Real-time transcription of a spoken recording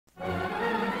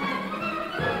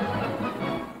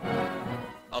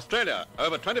Australia,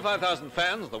 over 25,000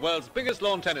 fans, the world's biggest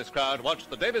lawn tennis crowd, watched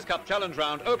the Dawis Cup Challenge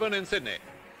Round open in Sydney.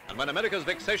 And when America's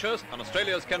Vic Seixas and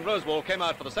Australia's Ken Rosewall came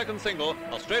out for the second single,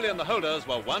 Australia and the holders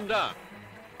were one down.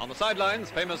 On the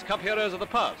sidelines, famous Cup heroes of the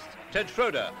past, Ted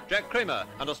Schroede, Jack Kramer,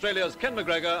 and Australia's Ken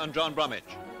McGregor and John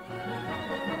Bromwich.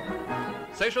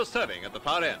 Seixas serving at the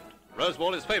far end.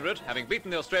 Rosewall is favourite, having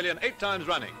beaten the Australian 8 times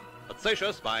running. But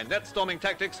Seixas, by net-storming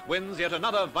tactics, wins yet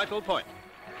another vital point.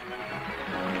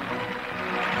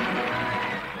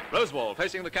 Rosewall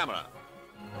facing the camera.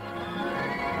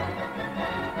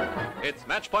 It's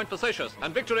match point for Seixas,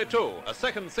 and victory too, a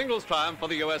second singles triumph for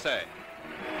the USA.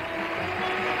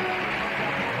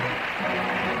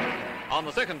 On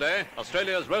the second day,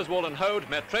 Australia's Rosewall and Hoad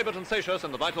met Trabert and Seixas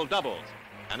in the vital doubles.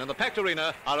 And in the packed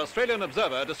arena, our Australian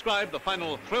observer described the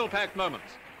final thrill-packed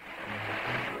moments.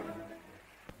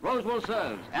 Rosewall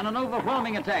serves, and an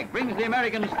overwhelming attack brings the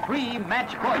Americans 3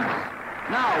 match points.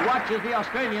 Now watch as the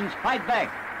Australians fight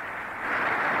back.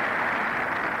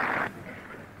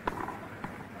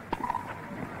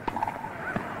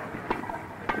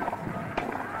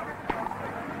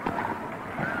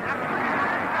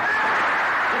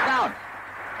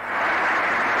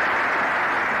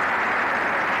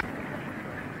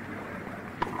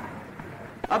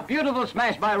 A beautiful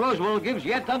smash by Rosewall gives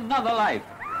yet another life.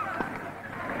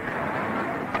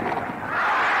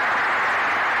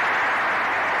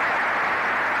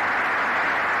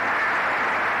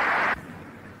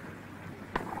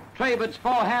 Trabert's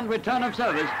forehand return of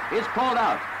service is called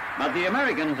out, but the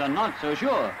Americans are not so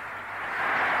sure.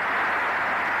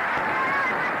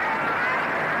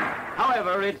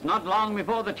 However, it's not long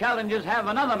before the challengers have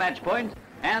another match point,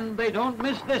 and they don't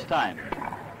miss this time.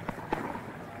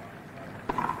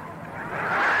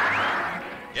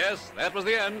 Yes, that was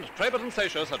the end. Trabert and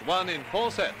Seixas had won in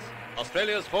 4 sets.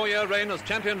 Australia's 4-year reign as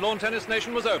champion lawn tennis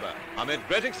nation was over. Amid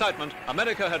great excitement,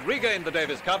 America had regained the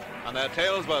Dawis Cup, and their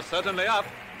tails were certainly up,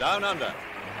 down under.